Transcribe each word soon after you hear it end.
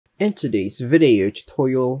In today's video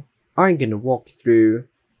tutorial, I'm gonna walk through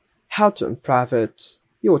how to unprivate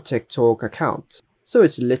your TikTok account. So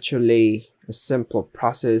it's literally a simple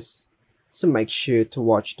process, so make sure to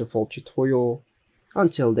watch the full tutorial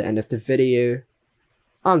until the end of the video,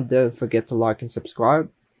 and don't forget to like and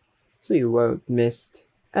subscribe so you won't miss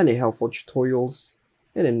any helpful tutorials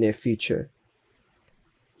in the near future.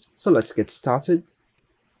 So let's get started.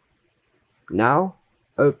 Now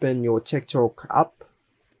open your TikTok app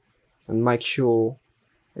and make sure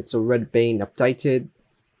it's already been updated,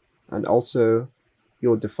 and also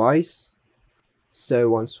your device. So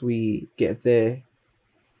once we get there,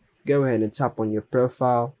 go ahead and tap on your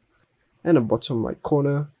profile in the bottom right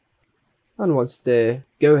corner, and once there,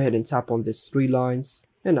 go ahead and tap on these three lines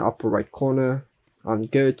in the upper right corner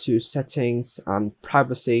and go to settings and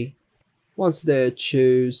privacy. Once there,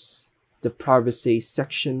 choose the privacy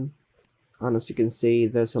section, and as you can see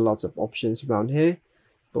there's a lot of options around here,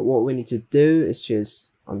 but what we need to do is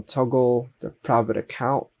just untoggle the private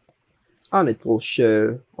account, and it will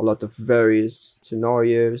show a lot of various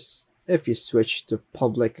scenarios if you switch to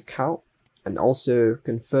public account, and also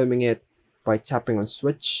confirming it by tapping on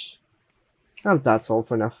switch. And that's all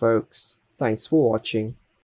for now folks, thanks for watching.